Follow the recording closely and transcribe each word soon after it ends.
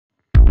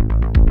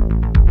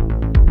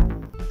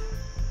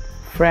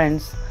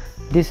Friends,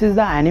 this is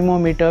the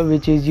anemometer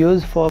which is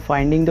used for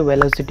finding the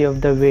velocity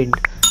of the wind.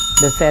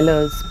 The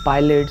sailors,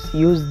 pilots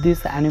use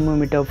this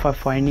anemometer for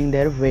finding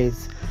their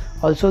ways.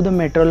 Also the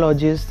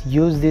meteorologists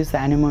use this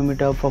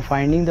anemometer for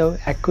finding the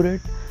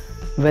accurate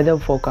weather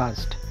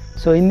forecast.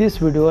 So in this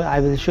video I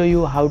will show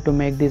you how to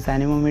make this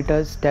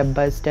anemometer step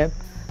by step.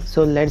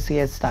 So let's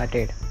get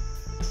started.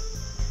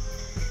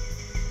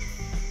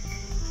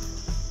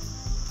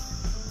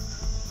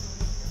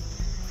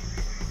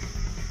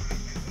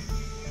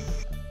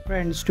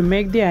 Friends, to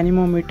make the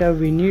anemometer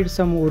we need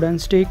some wooden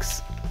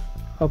sticks,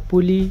 a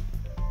pulley,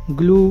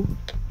 glue,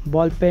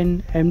 ball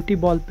pen, empty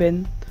ball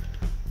pen,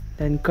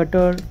 then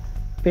cutter,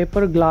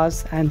 paper,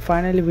 glass, and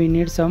finally we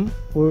need some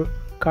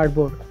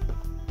cardboard.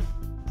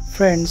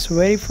 Friends,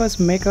 very first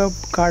make a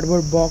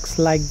cardboard box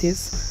like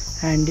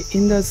this, and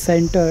in the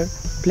center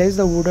place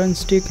the wooden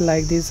stick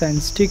like this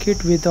and stick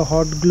it with a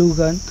hot glue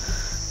gun,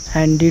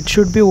 and it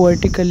should be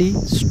vertically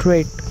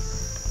straight.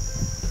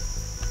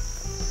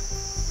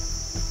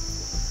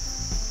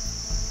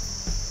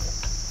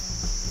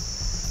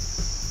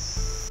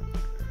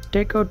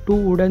 Take out two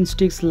wooden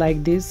sticks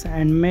like this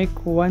and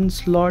make one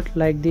slot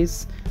like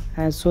this,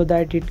 so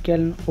that it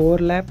can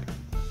overlap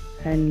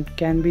and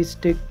can be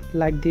stick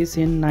like this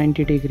in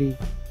 90 degree.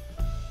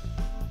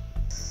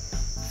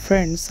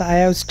 Friends, I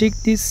have stick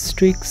these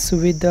sticks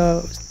with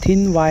the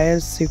thin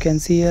wires you can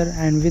see here,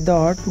 and with the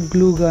hot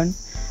glue gun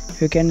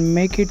you can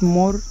make it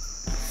more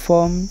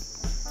firm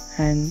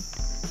and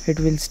it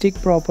will stick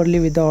properly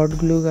with the hot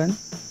glue gun.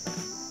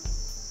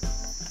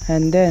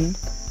 And then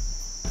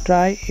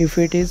try if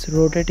it is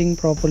rotating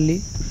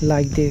properly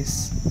like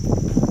this.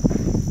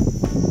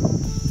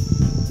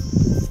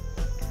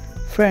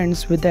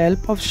 Friends, with the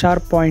help of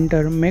sharp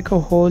pointer make a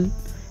hole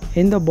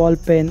in the ball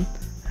pen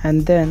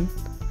and then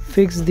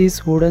fix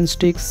these wooden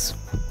sticks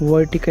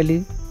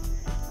vertically.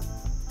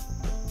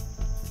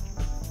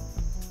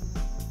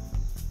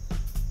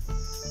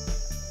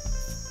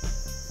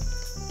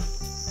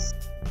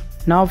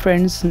 Now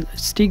friends,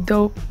 stick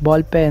the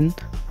ball pen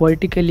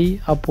vertically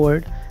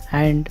upward,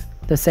 and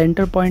the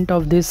center point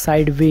of this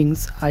side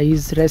wings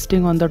is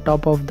resting on the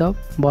top of the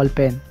ball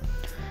pen,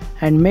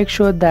 and make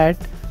sure that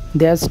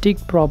they are stick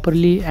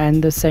properly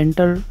and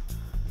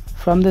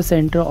from the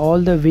center all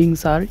the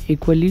wings are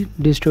equally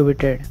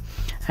distributed,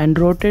 and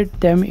rotate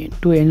them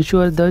to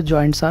ensure the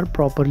joints are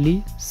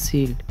properly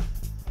sealed.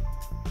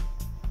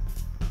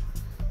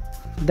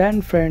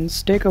 Then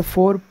friends, take a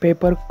 4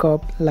 paper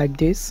cup like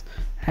this,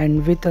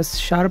 and with a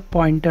sharp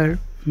pointer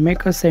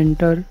make a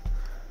center.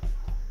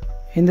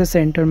 In the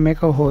center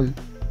make a hole.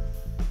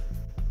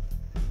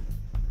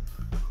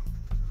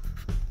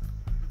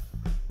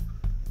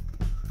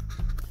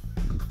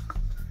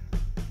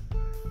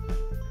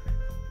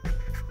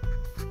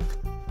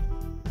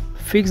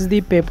 Fix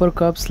the paper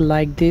cups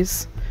like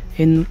this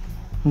in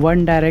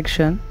one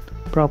direction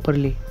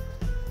properly.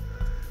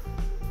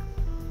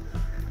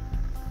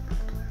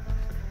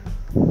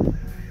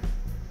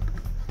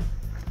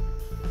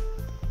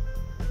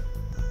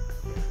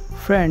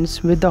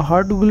 Friends, with the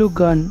hot glue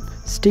gun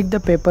stick the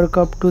paper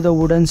cup to the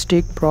wooden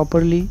stick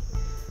properly.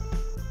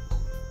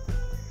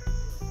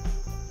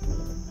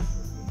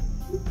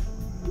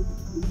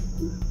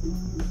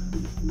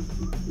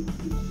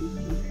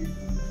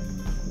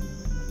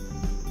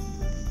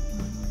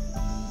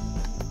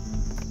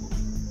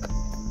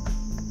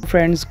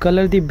 Friends,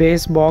 color the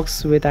base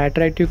box with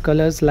attractive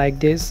colors like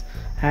this,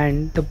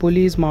 and the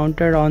pulley is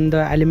mounted on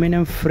the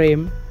aluminum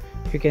frame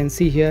you can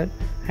see here,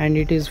 and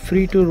it is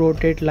free to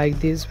rotate like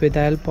this with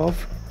the help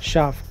of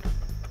shaft.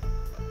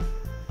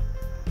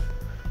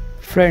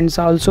 Friends,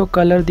 also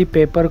color the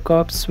paper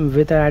cups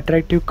with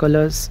attractive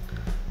colors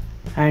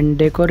and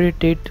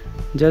decorate it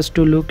just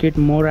to look it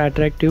more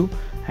attractive.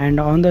 And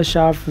on the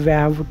shaft we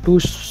have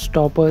 2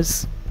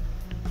 stoppers,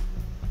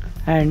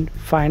 and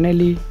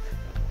finally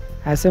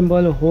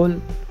assemble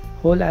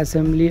whole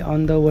assembly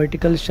on the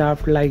vertical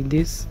shaft like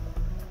this.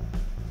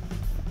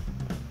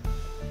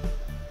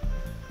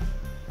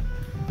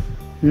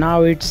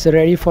 Now it's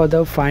ready for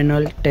the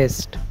final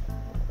test.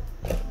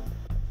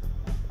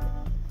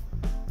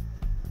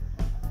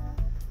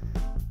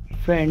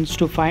 Friends,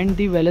 to find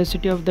the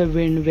velocity of the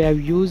wind we have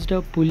used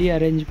a pulley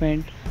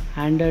arrangement,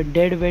 and a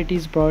dead weight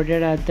is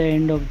provided at the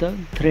end of the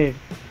thread.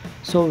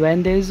 So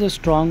when there is a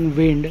strong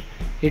wind,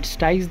 it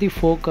strikes the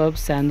 4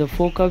 cups and the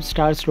 4 cups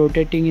starts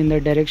rotating in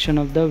the direction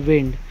of the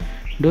wind.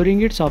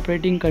 During its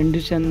operating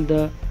condition,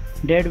 the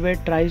dead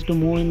weight tries to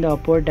move in the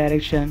upward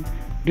direction,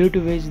 due to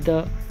which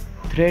the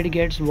thread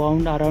gets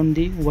wound around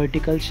the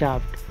vertical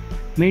shaft.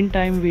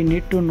 Meantime, we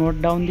need to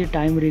note down the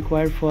time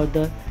required for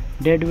the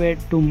dead weight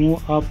to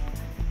move up,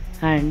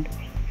 and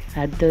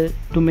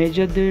to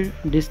measure the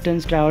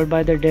distance traveled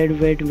by the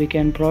dead weight we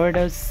can provide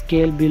a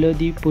scale below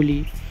the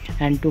pulley,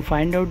 and to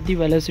find out the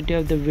velocity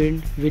of the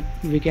wind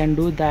we can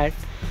do that.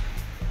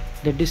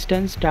 The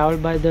distance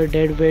traveled by the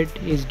dead weight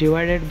is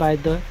divided by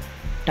the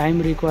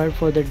time required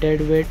for the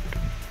dead weight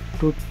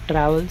to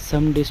travel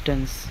some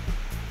distance.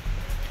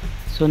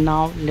 So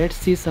now let's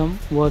see some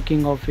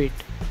working of it.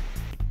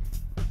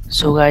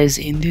 So guys,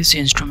 in this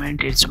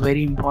instrument it's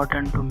very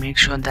important to make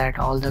sure that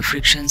all the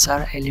frictions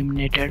are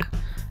eliminated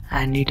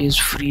and it is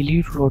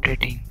freely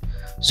rotating.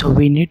 So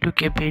we need to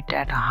keep it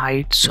at a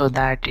height so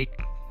that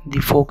the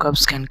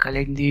fork-ups can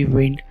collect the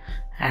wind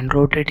and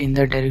rotate in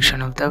the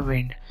direction of the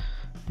wind,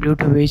 due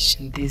to which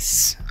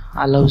this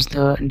allows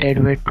the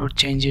dead weight to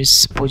change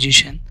its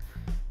position,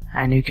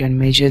 and you can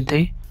measure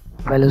the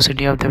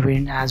velocity of the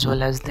wind as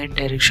well as the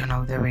direction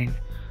of the wind.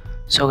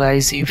 So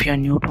guys, if you are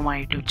new to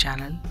my YouTube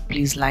channel,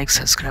 please like,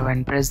 subscribe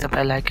and press the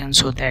bell icon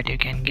so that you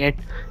can get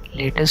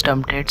latest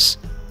updates